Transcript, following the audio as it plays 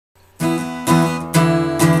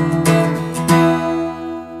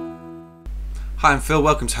Hi, I'm Phil.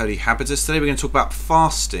 Welcome to Holy Habitus. Today we're going to talk about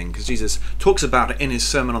fasting because Jesus talks about it in his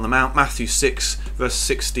Sermon on the Mount, Matthew 6, verse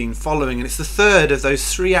 16 following. And it's the third of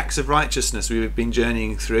those three acts of righteousness we've been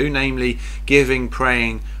journeying through, namely giving,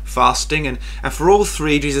 praying, fasting. And for all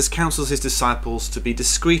three, Jesus counsels his disciples to be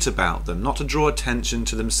discreet about them, not to draw attention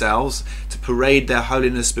to themselves, to parade their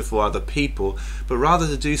holiness before other people, but rather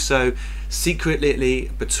to do so secretly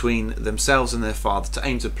between themselves and their Father, to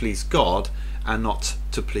aim to please God and not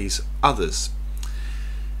to please others.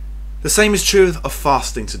 The same is true of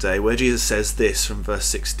fasting today, where Jesus says this from verse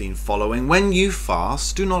 16 following: "When you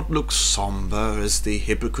fast, do not look somber as the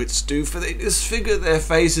hypocrites do, for they disfigure their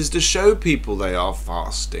faces to show people they are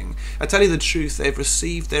fasting. I tell you the truth, they've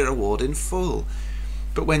received their reward in full.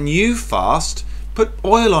 But when you fast, put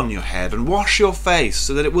oil on your head and wash your face,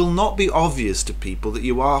 so that it will not be obvious to people that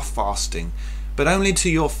you are fasting, but only to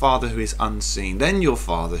your Father who is unseen. Then your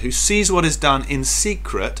Father, who sees what is done in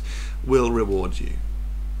secret, will reward you."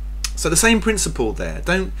 So the same principle there.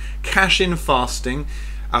 Don't cash in fasting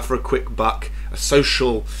for a quick buck, a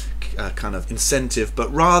social kind of incentive,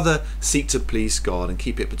 but rather seek to please God and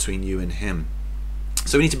keep it between you and him.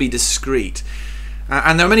 So we need to be discreet.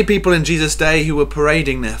 And there are many people in Jesus' day who were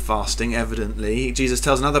parading their fasting, evidently. Jesus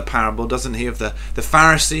tells another parable, doesn't he, of the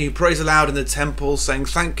Pharisee who prays aloud in the temple, saying,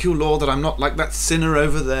 "Thank you, Lord, that I'm not like that sinner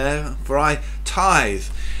over there, for I tithe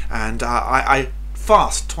and I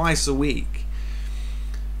fast twice a week."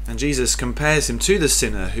 And Jesus compares him to the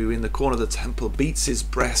sinner who in the corner of the temple beats his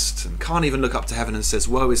breast and can't even look up to heaven and says,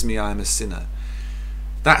 "Woe is me, I am a sinner."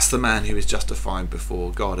 That's the man who is justified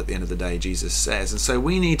before God at the end of the day, Jesus says. And so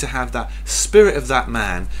we need to have that spirit of that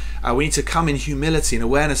man. We need to come in humility and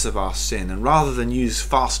awareness of our sin, and rather than use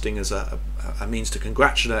fasting as a means to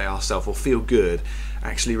congratulate ourselves or feel good,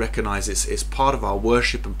 actually recognize it's part of our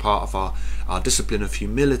worship and part of our discipline of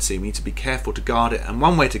humility. We need to be careful to guard it, and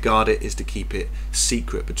one way to guard it is to keep it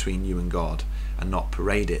secret between you and God and not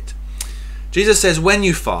parade it. Jesus says when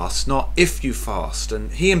you fast, not if you fast,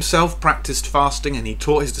 and he himself practiced fasting and he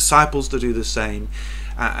taught his disciples to do the same,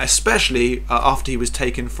 especially after he was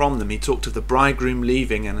taken from them. He talked of the bridegroom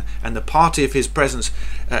leaving and the party of his presence,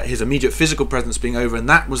 his immediate physical presence being over, and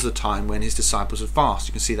that was the time when his disciples would fast.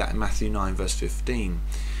 You can see that in Matthew 9 verse 15.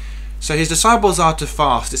 So his disciples are to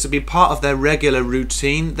fast. It's to be part of their regular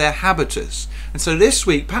routine, their habitus. And so this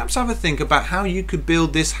week, perhaps have a think about how you could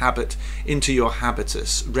build this habit into your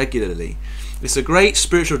habitus regularly. It's a great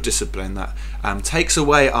spiritual discipline that takes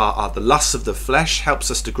away the lusts of the flesh, helps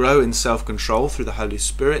us to grow in self-control through the Holy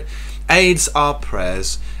Spirit, aids our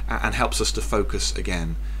prayers, and helps us to focus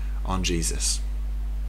again on Jesus.